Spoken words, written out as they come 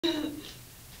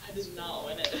I did not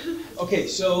win it. Okay,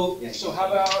 so how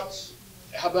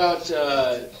about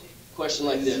question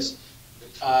like this?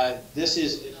 This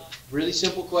is a really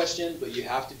simple question, but you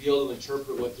have to be able to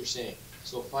interpret what they're saying.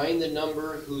 So find the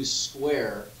number whose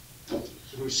square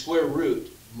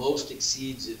root most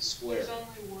exceeds its square. There's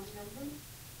only one number?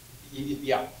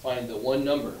 Yeah, find the one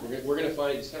number. We're going to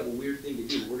find, it's kind of a weird thing to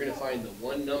do. We're going to find the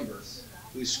one number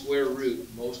whose square root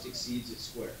most exceeds its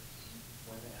square.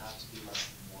 Wouldn't it have to be less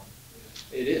than 1?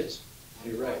 It is.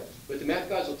 You're right. But the math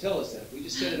gods will tell us that. If we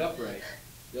just set it up right,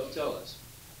 they'll tell us.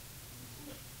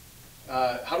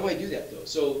 How do I do that, though?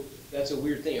 So that's a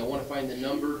weird thing. I want to find the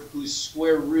number whose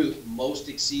square root most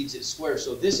exceeds its square.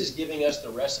 So this is giving us the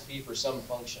recipe for some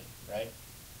function, right?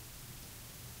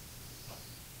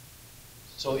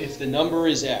 So if the number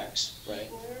is x, right?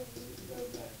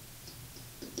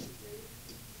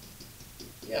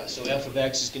 Yeah, so f of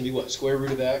x is going to be what? Square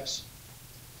root of x?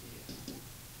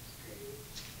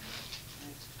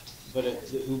 But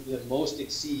the most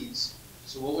exceeds,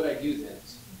 so what would I do then?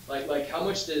 Like how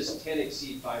much does 10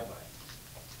 exceed 5 by?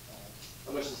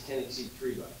 How much does 10 exceed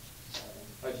 3 by?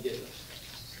 How'd you get those?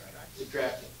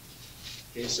 Subtracting.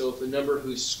 Okay, so if the number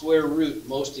whose square root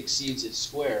most exceeds its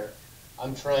square,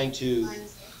 I'm trying to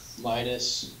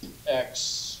minus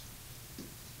x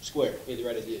squared. Made the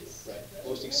right idea, right?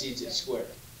 Most exceeds its square.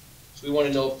 So we want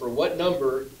to know for what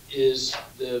number is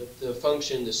the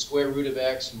function, the square root of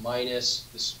x minus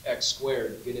this x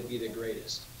squared, going to be the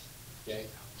greatest? Okay.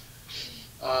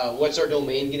 What's our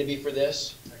domain going to be for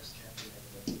this? X can't be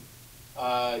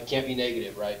negative. It can't be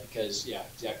negative, right? Because, yeah,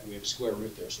 exactly, we have a square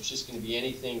root there. So it's just going to be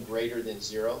anything greater than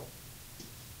 0.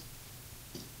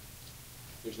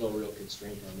 There's no real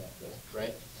constraint on that, though,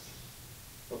 right?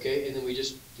 Okay, and then we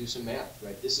just do some math,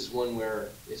 right? This is one where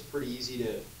it's pretty easy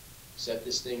to set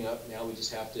this thing up. Now we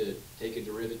just have to take a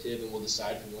derivative, and we'll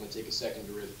decide if we want to take a second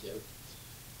derivative.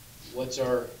 What's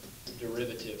our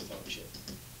derivative function?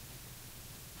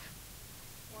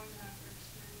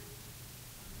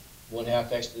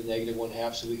 1/2 x to the negative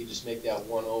 1/2, so we could just make that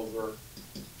 1 over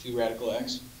 2 radical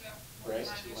x, right?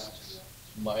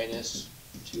 Minus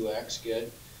 2x,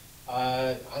 good.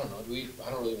 I don't know, I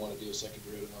don't really want to do a second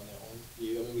derivative on that one. I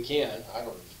mean, we can, I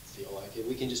don't feel like it.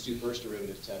 We can just do first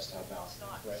derivative test, how about,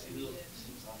 right?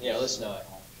 Yeah, let's not.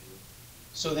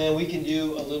 So then we can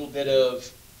do a little bit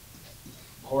of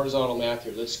horizontal math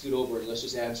here. Let's scoot over and let's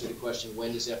just answer the question,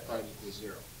 when does f prime equal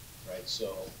 0, right?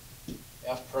 So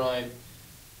f prime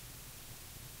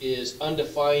is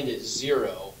undefined at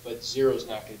 0, but 0 is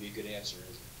not going to be a good answer,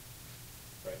 is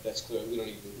it? Right, that's clear. We don't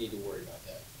even need to worry about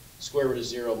that. Square root of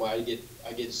 0, I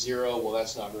get 0, well,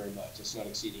 that's not very much. It's not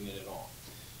exceeding it at all.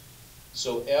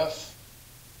 So f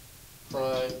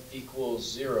prime equals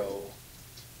 0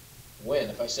 when?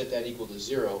 If I set that equal to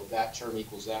 0, that term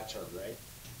equals that term, right?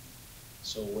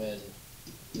 So when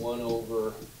 1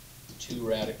 over 2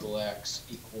 radical x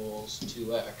equals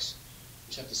 2x, we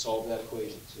just have to solve that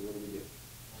equation. So what do we do?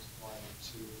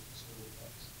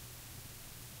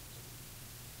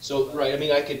 So, right, I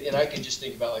mean, I could just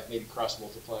think about like maybe cross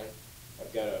multiplying.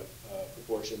 I've got a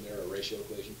proportion there, a ratio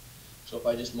equation. So if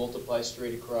I just multiply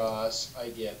straight across,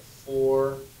 I get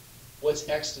 4. What's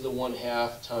x to the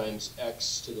 1/2 times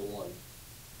x to the 1?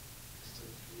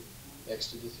 X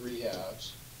to the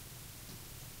 3/2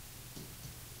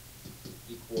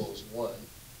 equals 1.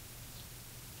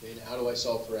 Okay, now how do I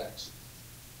solve for x?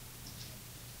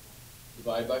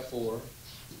 Divide by 4.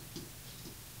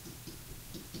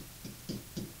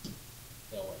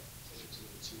 Now what?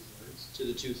 To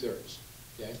the 2/3.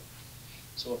 Okay?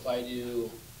 So if I do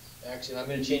x, and I'm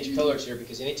going to change colors here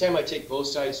because anytime I take both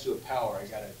sides to a power, I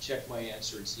got to check my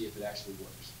answer and see if it actually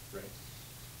works, right?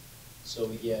 So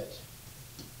we get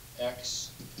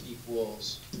x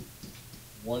equals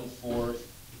 1/4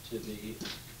 to the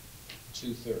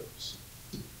 2/3.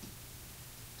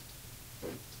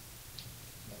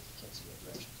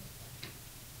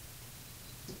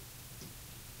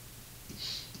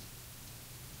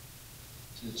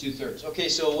 To the 2/3. Okay,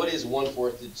 so what is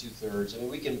 1/4 to 2/3? I mean,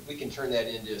 we can turn that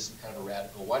into some kind of a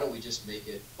radical. Why don't we just make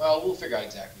it? Well, we'll figure out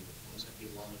exactly what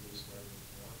it is.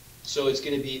 So it's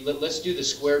going to be. Let's do the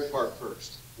squared part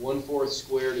first. 1/4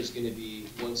 squared is going to be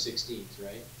 1/16,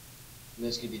 right? And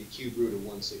that's going to be the cube root of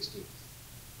 1/16,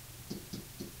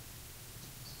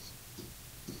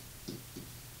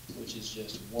 which is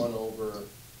just 1 over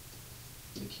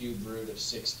the cube root of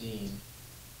 16,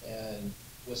 and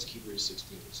what's the cube root of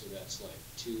 16? So that's like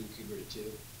 2 cube root of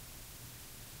 2.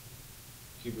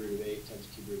 Cube root of 8 times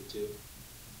cube root of 2.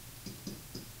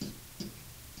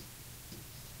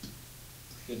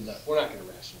 Good enough. We're not going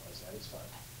to rationalize that. It's fine.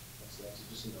 That's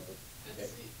just a number.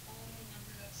 That's Okay. the only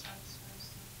number that satisfies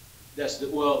them. That's the,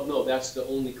 well, no, that's the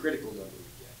only critical number we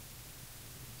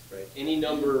get. Right? Any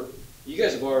number, you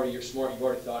guys have already, you're smart, you've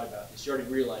already thought about this. You already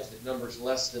realized that numbers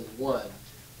less than 1,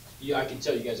 I can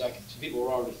tell you guys, people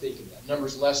are already thinking that.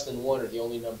 Numbers less than 1 are the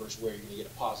only numbers where you're going to get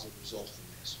a positive result from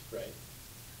this, right?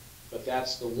 But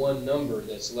that's the one number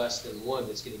that's less than 1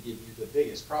 that's going to give you the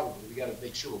biggest, probably. We got to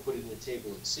make sure we'll put it in a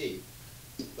table and see.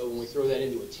 But when we throw that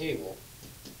into a table,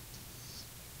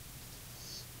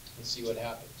 let's see what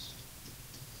happens.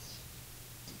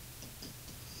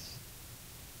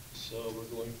 So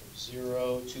we're going from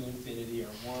 0 to infinity.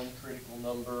 Our one critical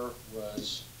number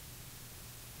was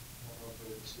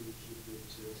 1/2 cubed root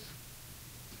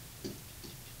 2.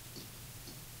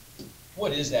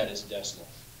 What is that as a decimal?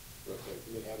 Real quick,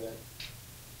 do we have that?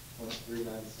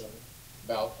 0.397.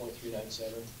 About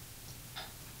 0.397.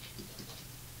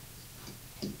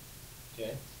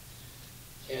 Okay.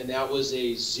 And that was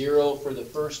a 0 for the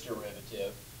first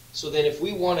derivative. So then if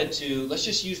we wanted to, let's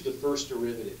just use the first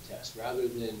derivative test rather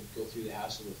than go through the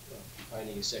hassle of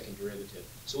finding a second derivative.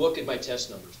 So what could my test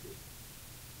numbers be?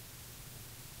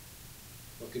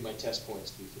 What could my test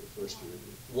points be for the first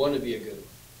derivative? 1 would be a good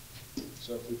one.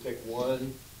 So if we pick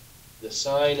 1, the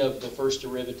sign of the first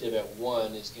derivative at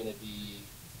 1 is going to be,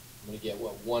 I'm going to get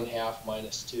what, 1/2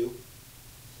 minus 2?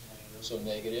 So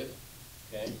negative.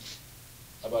 Okay.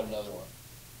 How about another one?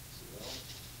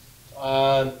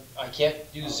 I can't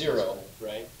do 0,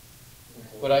 right?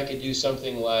 But I could do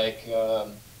something like,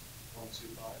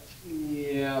 125.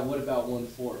 yeah, what about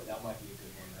 1/4? That might be a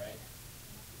good one, right?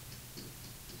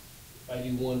 If I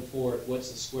do 1/4,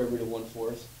 what's the square root of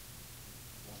 1/4?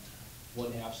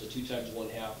 1/2, so 2 times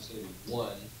 1/2 is going to be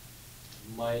 1,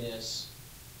 minus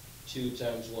 2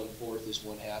 times 1/4 is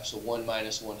 1/2, so 1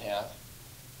 minus 1/2.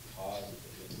 Positive.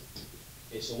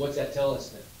 Okay, so what's that tell us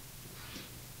then?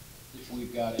 If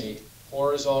we've got a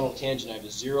horizontal tangent, I have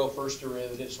a 0 first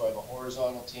derivative, so I have a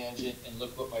horizontal tangent, and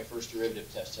look what my first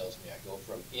derivative test tells me. I go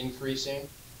from increasing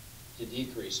to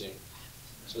decreasing,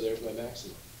 so there's my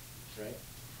maximum, right?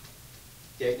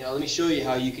 Okay, now let me show you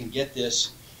how you can get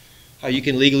this, how you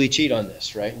can legally cheat on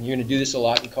this, right? And you're going to do this a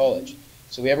lot in college.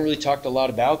 So we haven't really talked a lot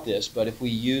about this, but if we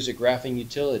use a graphing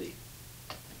utility,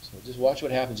 so just watch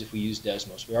what happens if we use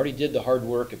Desmos. We already did the hard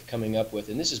work of coming up with,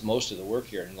 and this is most of the work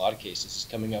here in a lot of cases, is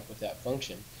coming up with that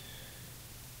function.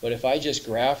 But if I just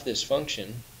graph this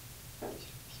function,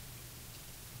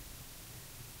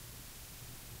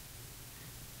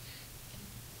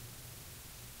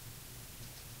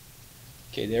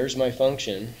 okay, there's my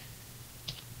function,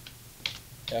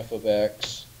 f of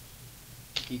x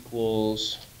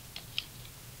equals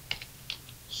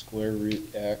square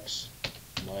root x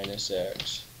minus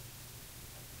x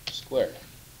squared.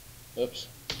 Oops,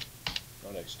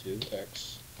 not x2,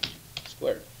 x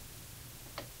squared.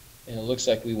 And it looks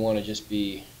like we want to just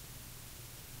be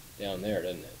down there,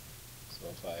 doesn't it? So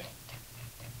if I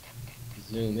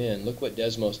zoom in, look what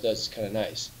Desmos does. It's kind of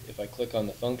nice. If I click on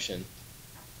the function,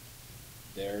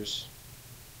 there's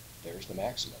the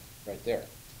maximum right there.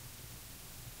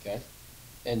 Okay?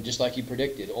 And just like you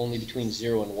predicted, only between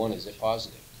 0 and 1 is it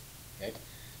positive. Okay?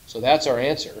 So that's our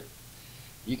answer.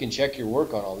 You can check your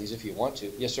work on all these if you want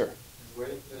to. Yes, sir? Where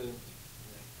did the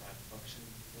function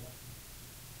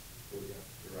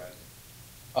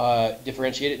derive?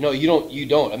 Differentiate it? No, you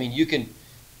don't. I mean, you can,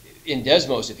 in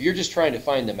Desmos, if you're just trying to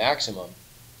find the maximum,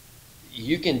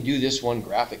 you can do this one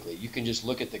graphically. You can just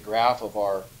look at the graph of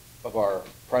our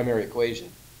primary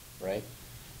equation, right?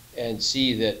 And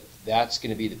see that that's going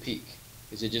to be the peak.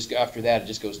 Because it just, after that, it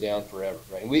just goes down forever,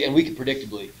 right? And we can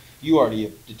predictably, you already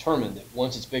have determined that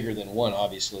once it's bigger than 1,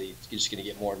 obviously, it's just going to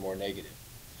get more and more negative.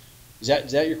 Is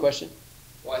that your question?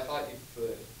 Well, I thought you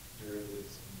put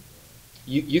derivatives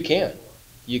in You can.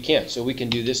 You can. So we can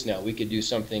do this now. We could do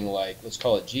something like, let's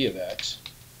call it g of x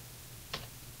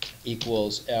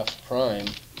equals f prime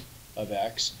of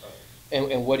x.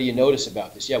 And what do you notice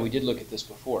about this? Yeah, we did look at this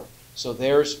before. So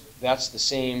that's the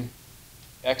same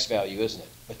x value, isn't it?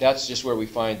 But that's just where we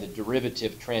find the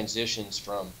derivative transitions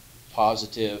from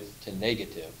positive to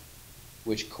negative,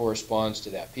 which corresponds to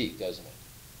that peak, doesn't it?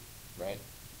 Right?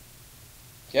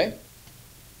 Okay?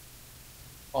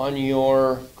 On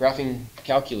your graphing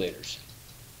calculators,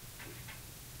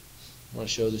 I want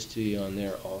to show this to you on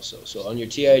there also. So on your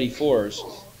TI-84s,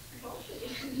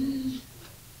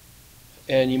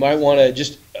 and you might want to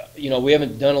just, we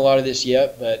haven't done a lot of this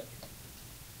yet, but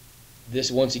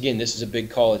this, once again, this is a big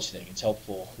college thing. It's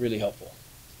helpful, really helpful.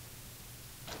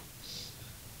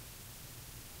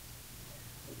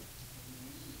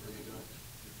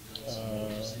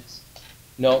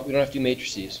 No, we don't have to do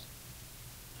matrices.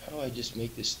 How do I just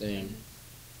make this thing?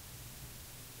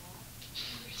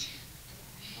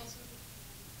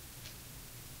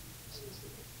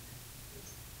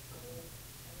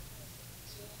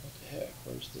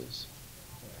 Where's this?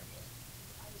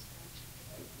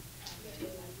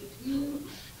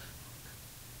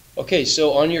 Okay,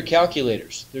 so on your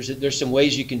calculators, there's some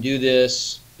ways you can do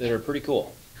this that are pretty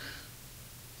cool.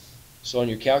 So on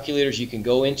your calculators, you can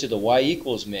go into the y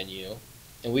equals menu,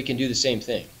 and we can do the same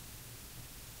thing.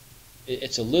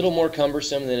 It's a little more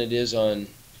cumbersome than it is on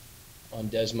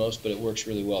Desmos, but it works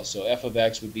really well. So f of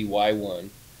x would be y1.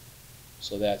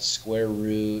 So that's square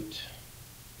root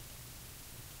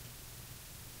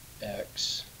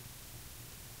x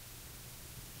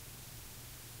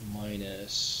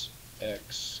minus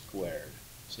x squared.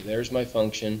 So there's my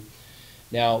function.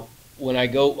 Now, when I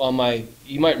go on my,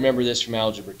 you might remember this from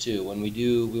Algebra 2. When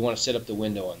we want to set up the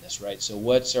window on this, right? So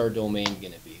what's our domain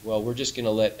going to be? Well, we're just going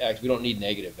to let x, we don't need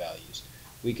negative values.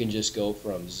 We can just go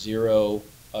from 0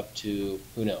 up to,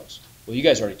 who knows? Well, you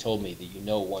guys already told me that you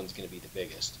know 1's going to be the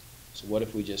biggest. So what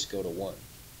if we just go to 1?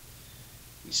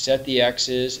 We set the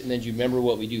x's, and then do you remember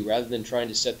what we do? Rather than trying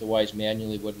to set the y's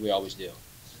manually, what do we always do?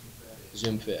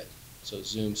 Zoom fit. So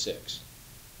zoom 6.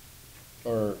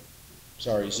 Or,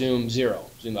 sorry, zoom 0.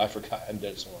 Zoom, I forgot, I'm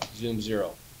dead so long. Zoom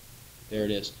 0. There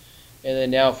it is. And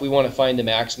then now if we want to find the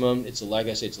maximum, it's like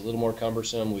I say, it's a little more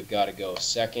cumbersome. We've got to go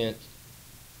second,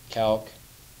 calc,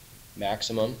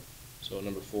 maximum, so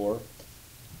number 4.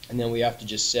 And then we have to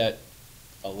just set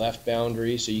a left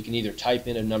boundary, so you can either type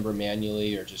in a number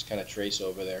manually or just kind of trace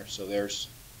over there. So there's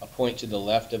a point to the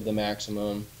left of the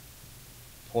maximum,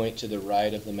 point to the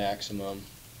right of the maximum,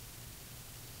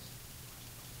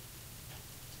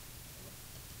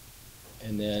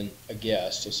 and then a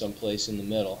guess, so someplace in the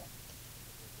middle.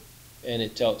 And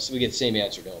it tells, so we get the same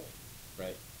answer, don't we?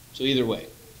 Right? So either way,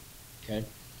 okay?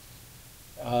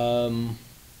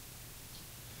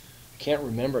 I can't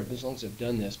remember as long as I've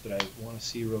done this, but I want to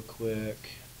see real quick.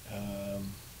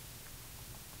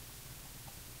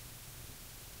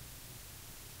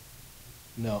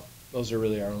 No, those are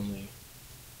really our only.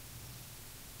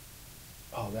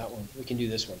 Oh, that one. We can do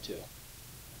this one too.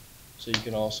 So you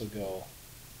can also go.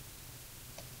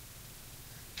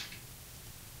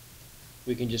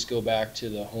 We can just go back to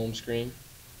the home screen.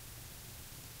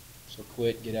 So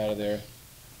quit, get out of there.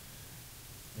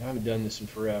 I haven't done this in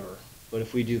forever. But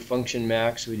if we do function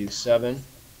max, we do 7.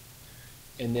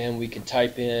 And then we can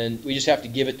type in, we just have to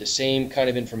give it the same kind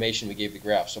of information we gave the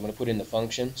graph. So I'm going to put in the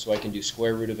function, so I can do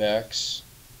square root of x.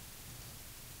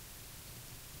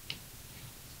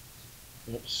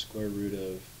 Oops, square root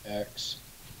of x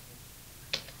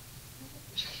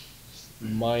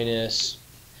minus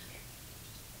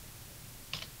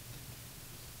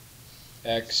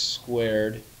x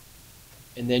squared.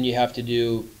 And then you have to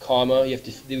do comma. You have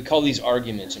to, we call these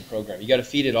arguments in program. You got to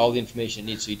feed it all the information it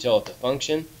needs. So you tell it the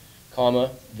function,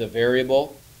 comma, the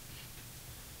variable,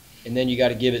 and then you got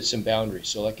to give it some boundaries.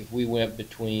 So like if we went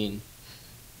between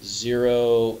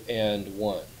 0 and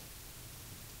 1,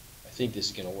 I think this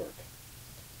is going to work.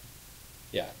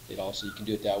 Yeah, it also, you can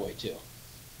do it that way too,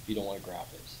 if you don't want to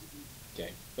graph it.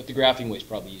 Okay, but the graphing way is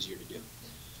probably easier to do.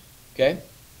 Okay.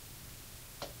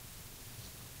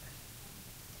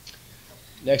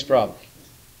 Next problem.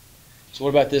 So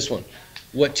what about this one?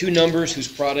 What two numbers whose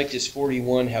product is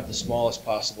 41 have the smallest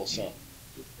possible sum?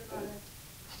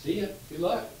 See ya. Good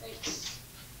luck. Thanks.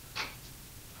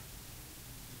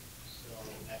 So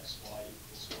x, y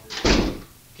equals 40.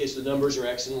 Okay, so the numbers are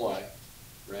x and y,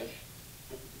 right?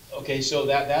 Okay, so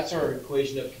that's our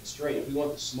equation of constraint. If we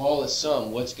want the smallest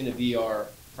sum, what's going to be our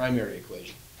primary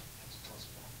equation? X plus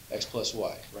y. X plus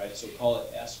y, right? So call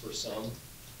it S for sum.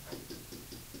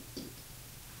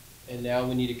 And now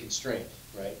we need a constraint,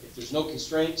 right? If there's no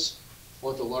constraints,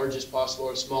 want the largest possible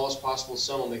or smallest possible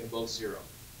sum, we'll make them both 0,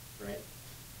 right?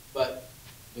 But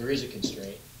there is a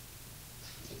constraint.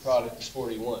 The product is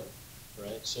 41,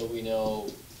 right? So we know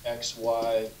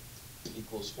xy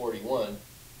equals 41.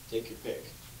 Take your pick.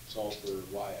 Solve for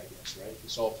y, I guess, right? You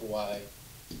solve for y.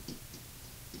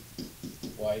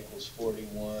 Y equals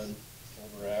 41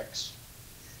 over x.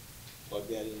 Plug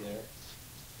that in there.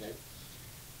 Okay.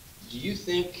 Do you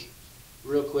think,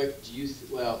 real quick, do you,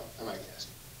 well, I'm not going to ask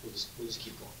you. We'll just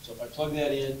keep going. So if I plug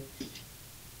that in,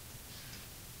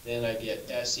 then I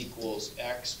get S equals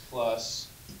x plus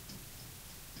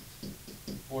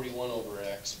 41 over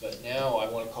x. But now I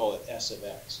want to call it S of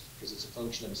x because it's a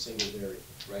function of a single variable,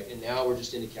 right? And now we're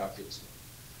just into calculus.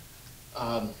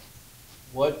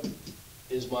 What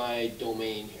is my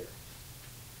domain here?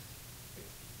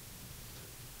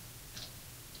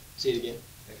 Say it again.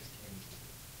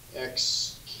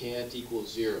 X can't equal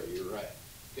 0. You're right.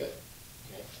 Good.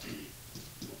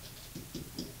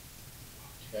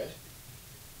 Okay. Okay.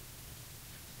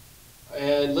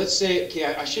 And let's say, okay,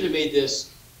 I should have made this.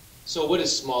 So what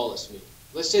does smallest mean?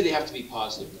 let's say they have to be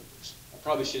positive numbers. I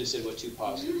probably should have said what two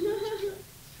positive numbers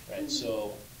are. Right,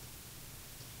 so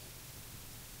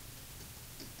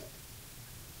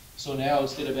now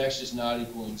instead of x just not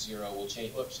equaling 0, we'll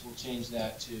change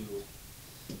that to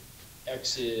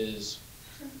x is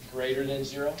greater than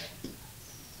 0.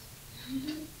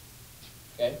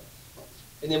 Okay?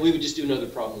 And then we would just do another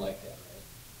problem like that, right?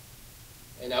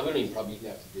 And now we don't even probably even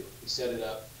have to do it. We set it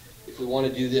up. If we want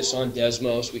to do this on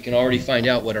Desmos, we can already find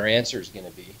out what our answer is going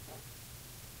to be.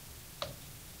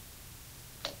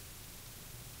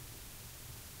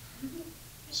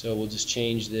 So we'll just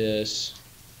change this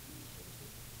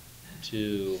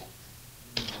to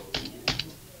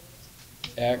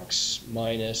x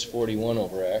minus 41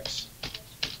 over x.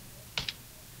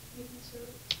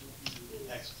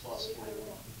 X plus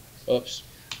 41. Oops.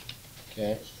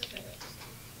 Okay.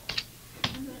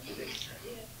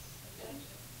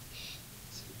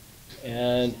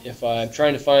 And if I'm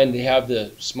trying to find, they have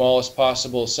the smallest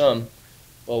possible sum,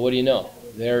 well, what do you know?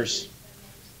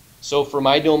 So for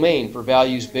my domain, for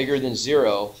values bigger than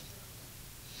 0,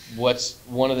 what's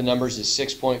one of the numbers is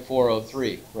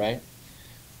 6.403, right?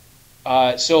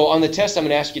 So on the test, I'm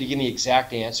going to ask you to give me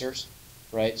exact answers,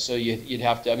 right? So you'd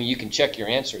have to, I mean, you can check your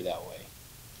answer that way,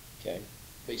 okay?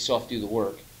 But you still have to do the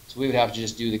work. So we would have to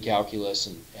just do the calculus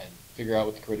and figure out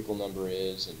what the critical number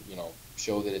is and, you know,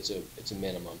 show that it's a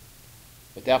minimum.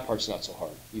 But that part's not so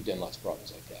hard. You've done lots of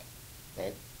problems like that,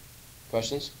 right?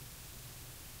 Questions?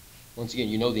 Once again,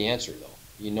 you know the answer, though.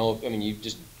 You know, I mean, you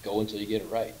just go until you get it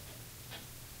right.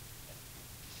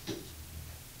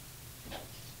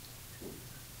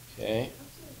 Okay.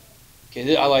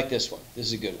 Okay, I like this one. This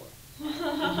is a good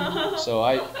one. So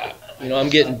I'm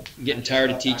getting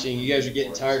tired of teaching. You guys are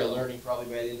getting tired of learning probably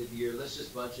by the end of the year. Let's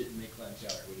just bunch it and make clam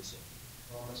chowder. What do you say?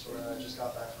 Well, that's where I just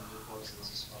got back from Newport, so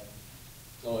this is fun.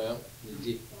 Oh, yeah?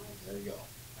 There you go.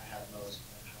 I had Moe's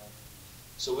clam chowder.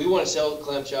 So we want to sell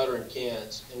clam chowder in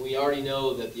cans, and we already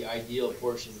know that the ideal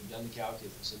portion, we've done the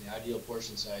calculus, and the ideal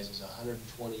portion size is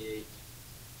 128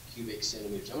 cubic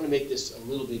centimeters. I'm going to make this a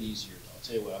little bit easier. I'll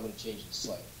tell you what, I'm going to change it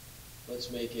slightly. Let's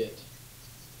make it,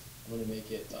 I'm going to make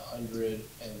it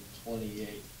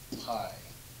 128 pi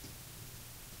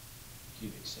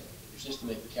cubic centimeters, just to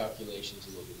make the calculations a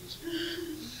little bit easier.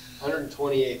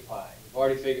 128 pi. We've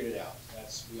already figured it out.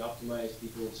 We optimize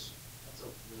people's. That's a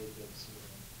really good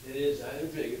smoothie. It is. I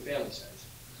think it's a good family size.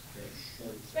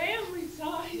 Okay. Family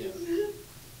size.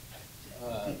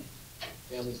 Yeah.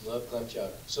 Families love clam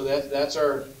chowder. So that's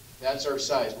our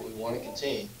size. What we want to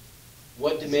contain.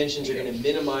 What dimensions are going to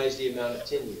minimize the amount of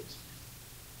tin used?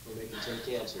 We're making tin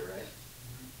cans here, right?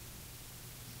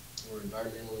 We're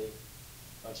environmentally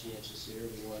conscientious here.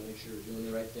 We want to make sure we're doing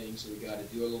the right thing. So we got to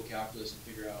do a little calculus and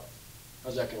figure out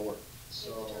how's that going to work.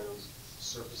 So,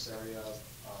 surface area of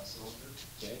cylinder.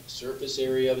 Okay, surface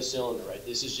area of a cylinder, right?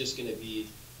 This is just going to be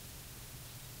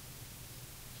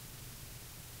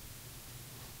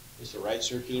a right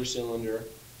circular cylinder.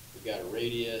 We've got a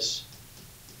radius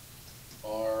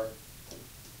R,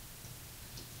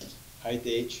 height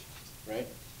H, right?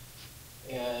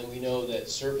 And we know that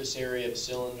surface area of a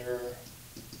cylinder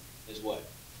is what?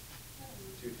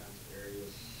 2 times the area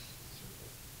of circle.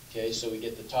 Okay, so we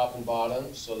get the top and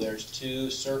bottom. So there's 2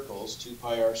 circles, 2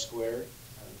 pi r squared.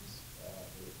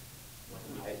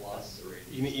 Plus the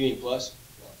radius. You mean plus?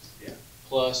 Plus, yeah.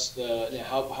 Plus the, now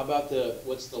how about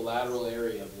what's the lateral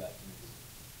area of that?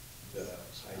 The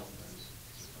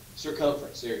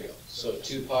Circumference, there you go. So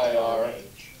 2 pi r,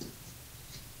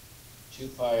 2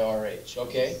 pi rh,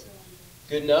 okay?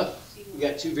 Good enough? We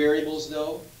got 2 variables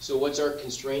though. So what's our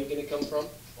constraint going to come from?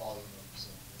 volume of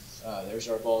cylinder. There's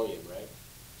our volume, right?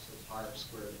 So pi r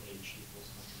squared h equals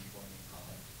 120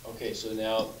 pi. Okay, so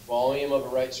now volume of a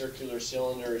right circular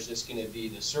cylinder is just going to be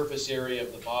the surface area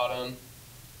of the bottom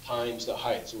times the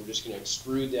height. So we're just going to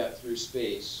extrude that through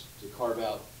space to carve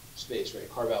out space, right?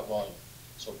 Carve out volume.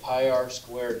 So pi r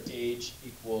squared h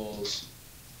equals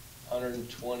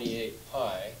 128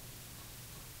 pi.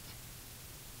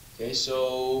 Okay,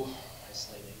 so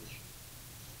Isolate h.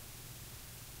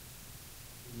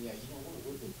 yeah, you know what? It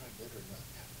would have been probably better not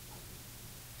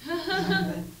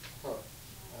having it. Huh.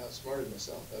 I outsmarted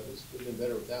myself. Would have been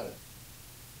better without it.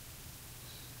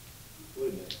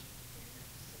 Would have been.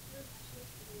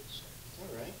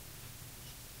 All right.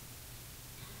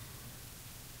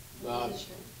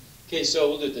 Okay, so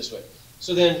we'll do it this way.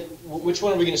 So then, which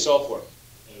one are we going to solve for?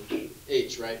 H.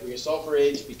 H, right? We're going to solve for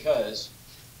H because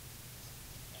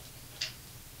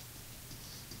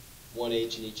 1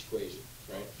 H in each equation,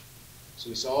 right? So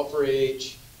we solve for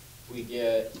H, we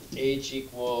get H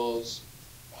equals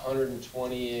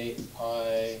 128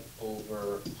 pi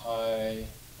over pi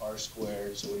r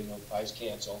squared, so we know pi's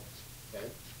cancel, okay?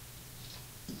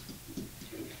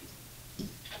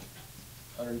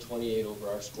 128 over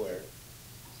r squared.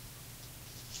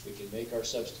 We can make our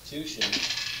substitution,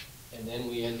 and then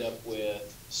we end up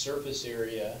with surface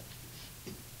area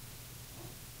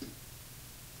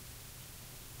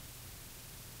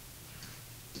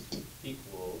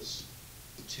equals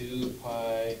 2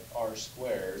 pi r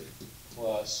squared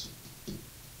plus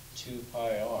 2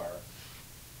 pi r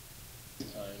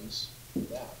times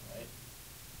that, right?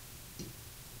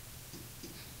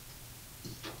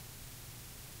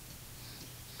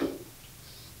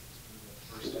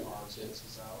 First R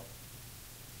cancels out.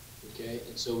 Okay,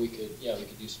 and so we could, yeah, we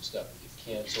could do some stuff. We could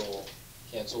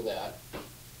cancel that,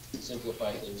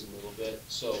 simplify things a little bit.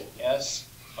 So S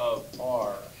of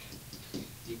R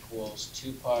equals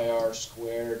 2 pi r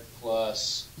squared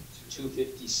plus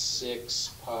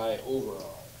 256 pi over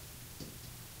r.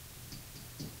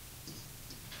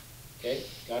 Okay,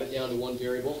 got it down to one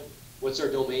variable. What's our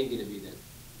domain going to be then?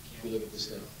 If we look at this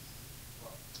thing.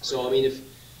 So, I mean, if,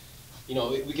 you know,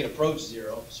 we can approach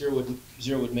zero. Zero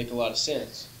would make a lot of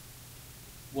sense.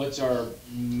 What's our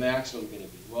maximum going to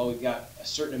be? Well, we've got a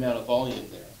certain amount of volume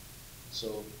there.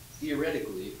 So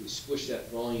theoretically, if we squish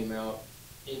that volume out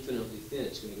infinitely thin,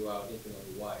 it's going to go out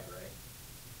infinitely wide, right?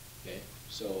 Okay,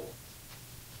 so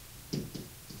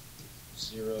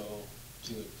 0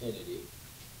 to infinity.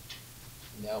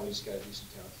 Now we just got to do some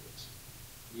calculus.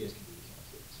 You guys can do the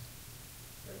calculus.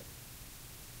 Right?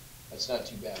 That's not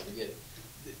too bad. We get,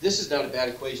 this is not a bad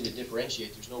equation to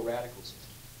differentiate. There's no radicals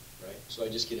in it, right? So I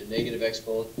just get a negative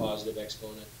exponent, positive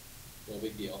exponent. No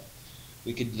big deal.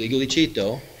 We could legally cheat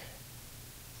though.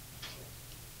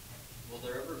 Will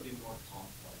there ever be more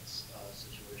complex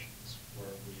situations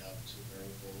where we have two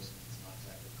variables and it's not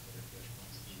exactly clear which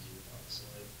one's easier to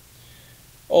isolate?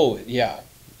 Oh, yeah.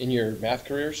 In your math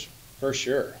careers? For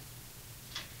sure.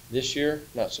 This year,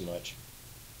 not so much.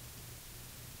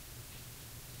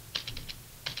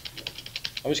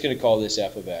 I'm just going to call this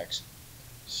f of x.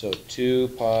 So 2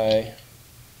 pi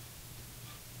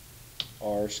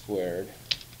r squared,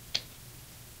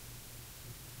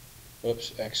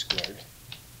 oops, x squared,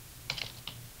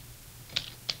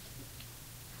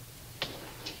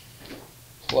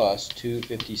 plus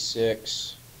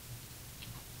 256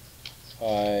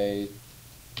 pi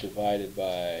divided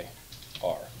by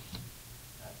r.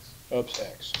 Oops,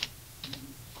 x.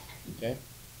 Okay?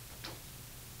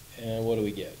 And what do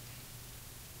we get?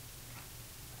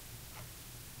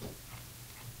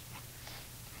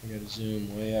 I gotta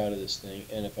zoom way out of this thing,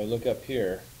 and if I look up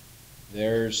here,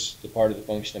 there's the part of the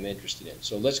function I'm interested in.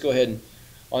 So let's go ahead and,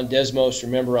 on Desmos,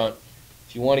 remember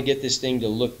if you want to get this thing to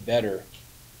look better,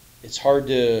 it's hard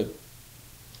to,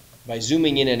 by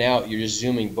zooming in and out, you're just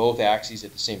zooming both axes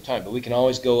at the same time. But we can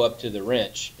always go up to the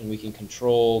wrench, and we can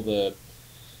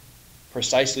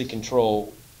precisely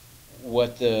control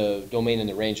what the domain and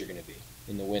the range are going to be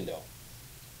in the window.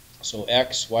 So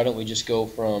x, why don't we just go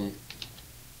from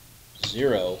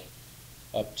 0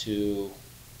 up to,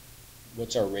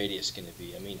 what's our radius going to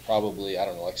be? I mean, probably, I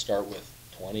don't know, like start with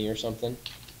 20 or something.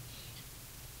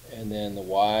 And then the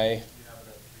y, You have it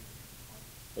at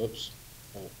 320. oops,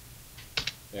 oh,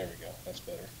 there we go, that's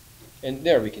better. And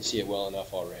there we can see it well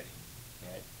enough already,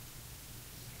 right?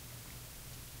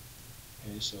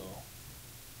 Okay, so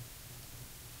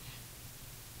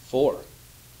 4,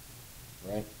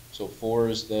 right? So 4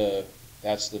 is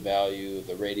that's the value of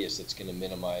the radius that's going to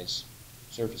minimize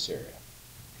surface area.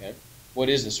 Okay, what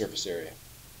is the surface area?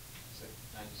 So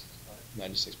 96 pi.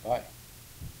 96 pi,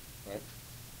 right?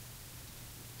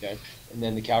 Okay, and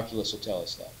then the calculus will tell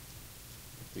us that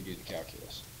if we do the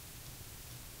calculus.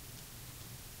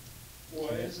 Why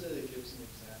is it it gives an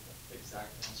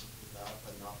exact answer for that,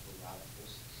 but not for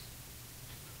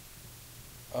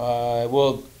radicals?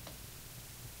 Well,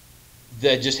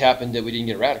 that just happened that we didn't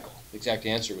get a radical. The exact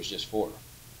answer was just 4.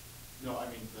 No, I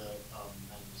mean the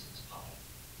 96 pi.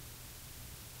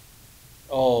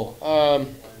 Oh, Why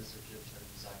does it give an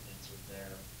exact answer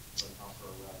there, but not for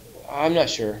a radical? I'm not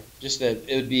sure. Just that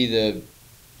it would be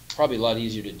probably a lot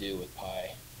easier to do with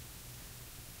pi.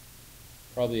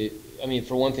 Probably, I mean,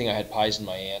 for one thing, I had pi's in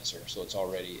my answer, so it's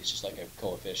just like a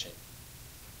coefficient.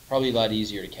 Probably a lot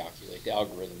easier to calculate. The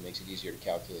algorithm makes it easier to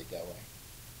calculate that way.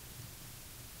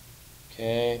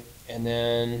 Okay, and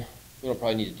then we don't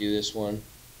probably need to do this one.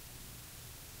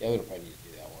 Yeah, we don't probably need to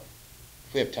do that one.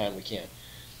 If we have time, we can.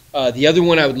 The other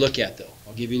one I would look at, though,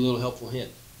 I'll give you a little helpful hint.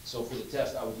 So for the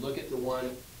test, I would look at the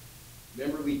one,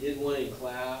 remember we did one in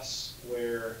class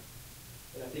where,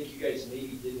 and I think you guys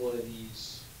maybe did one of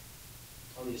these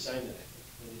on the assignment, I think,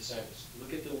 one of the assignments.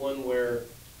 Look at the one where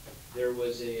there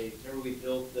was remember we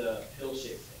built the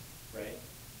pill-shaped thing.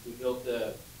 built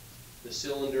the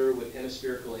cylinder with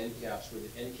hemispherical end caps, where the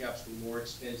end caps were more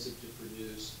expensive to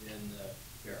produce than the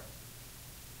barrel.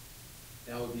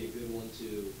 That would be a good one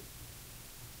to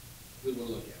look at.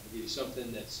 We'll give you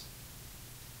something that's,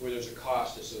 where there's a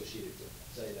cost associated with it,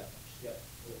 I'll tell you that much. Yep.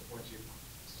 What do you want?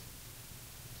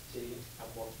 Say it again. At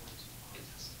what point do you want to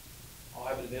test it? I'll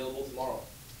have it available tomorrow.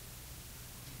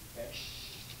 Okay?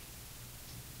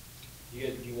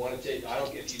 You wanna take, I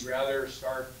don't, if you'd rather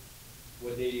start,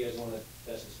 what day do you guys wanna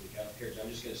test this week? I don't care, I'm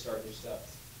just gonna start new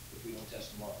stuff if we don't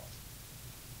test tomorrow.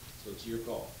 So it's your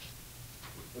call.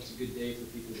 What's a good day for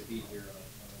people to be here on a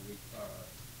week,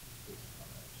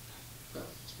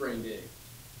 spring day?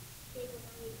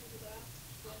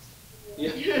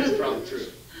 Yeah, that's probably true.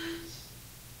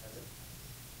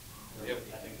 Yep,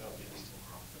 I think that'll be this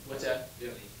tomorrow. What's that?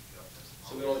 Yep.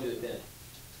 So we don't do it then.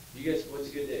 You guys, what's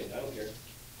a good day? I don't care.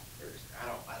 I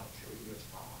don't care, we can do it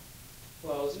tomorrow.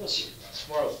 Well, it's not,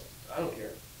 tomorrow's, I don't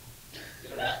care. You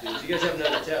don't have to. If you guys have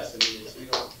another test, I mean, I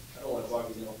don't wanna bog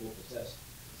you down with the test.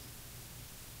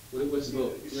 What's the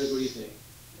vote? What do you think?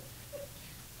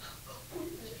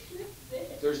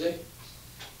 Thursday?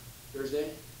 Thursday?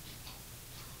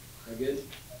 Am I good?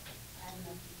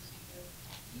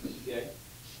 Okay.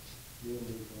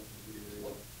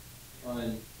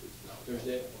 On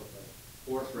Thursday?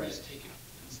 Or Friday?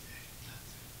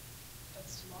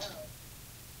 That's tomorrow.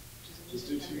 Just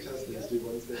do two tests, just do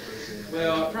Wednesday, Thursday. and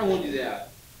Well, I probably won't do that,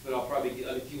 but I'll probably,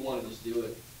 if you wanna just do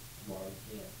it tomorrow,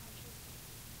 you can.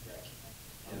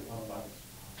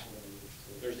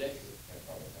 Thursday?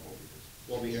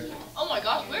 Won't be here. Oh my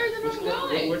gosh, where is everyone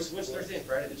going? What's Thursday and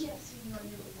Friday this week?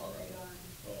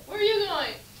 Where are you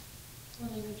going?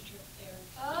 Language trip there.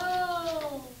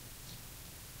 Oh.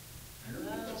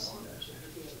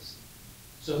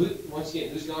 So once again,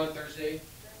 who's gone Thursday?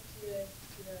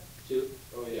 Two?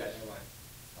 Oh, yeah, never mind.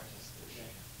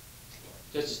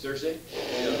 Just is Thursday? So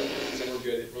we're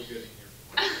good in here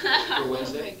For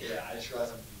Wednesday? Yeah, I just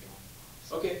realized I'm gonna be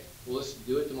Okay, well, let's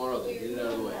do it tomorrow then, get it out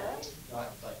of the way. gone.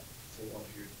 Not like full on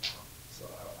period tomorrow, so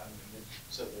I'm gonna,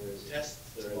 so there is tests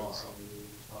tomorrow.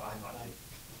 I'm not.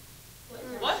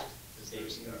 What? Is there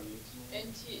some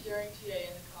meetings tomorrow? During TA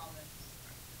in the Commons.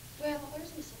 Well,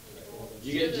 where's the something?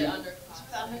 You get, The you, underclass.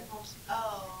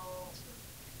 Oh.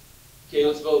 okay,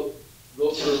 let's vote.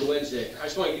 Vote for Wednesday. I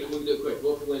just want to get, we'll do it quick.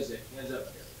 Vote for Wednesday. Hands up.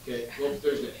 Okay, vote for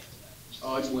Thursday.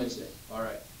 Oh, it's Wednesday. All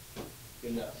right.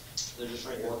 Good enough. They're just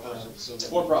right here. So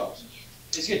 4 problems.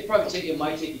 It's gonna probably take, it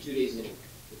might take you 2 days anyway.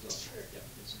 That's all. Yeah.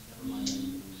 Why are you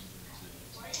doing this?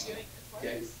 Why Okay.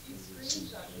 are you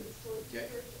screenshotting this? Okay.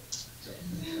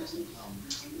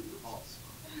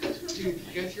 Dude,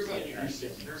 you guys hear about yours? I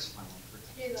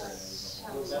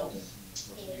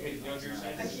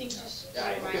think just. Yeah, I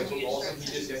think that's what Walter, he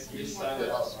just signed it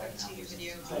off. To your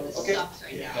video. Okay. Stops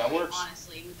right now. That works.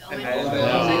 Honestly, with all And my. then-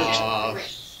 Section,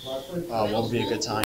 great. What would be a good time?